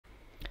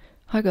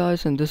Hi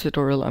guys, in this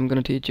tutorial I'm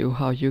going to teach you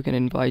how you can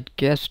invite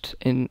guests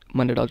in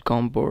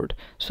Monday.com board.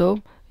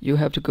 So you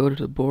have to go to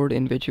the board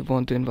in which you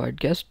want to invite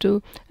guests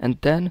to, and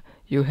then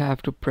you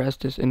have to press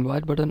this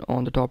invite button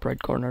on the top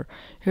right corner.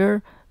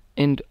 Here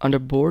under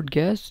board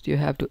guests you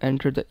have to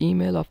enter the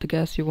email of the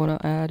guest you want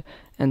to add,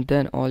 and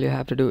then all you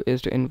have to do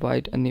is to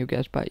invite a new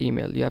guest by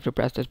email. You have to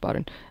press this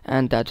button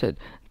and that's it.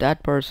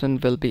 That person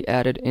will be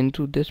added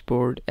into this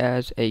board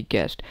as a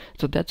guest.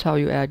 So that's how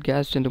you add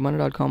guests into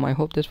Monday.com. I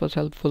hope this was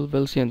helpful.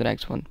 We'll see you in the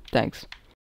next one. Thanks.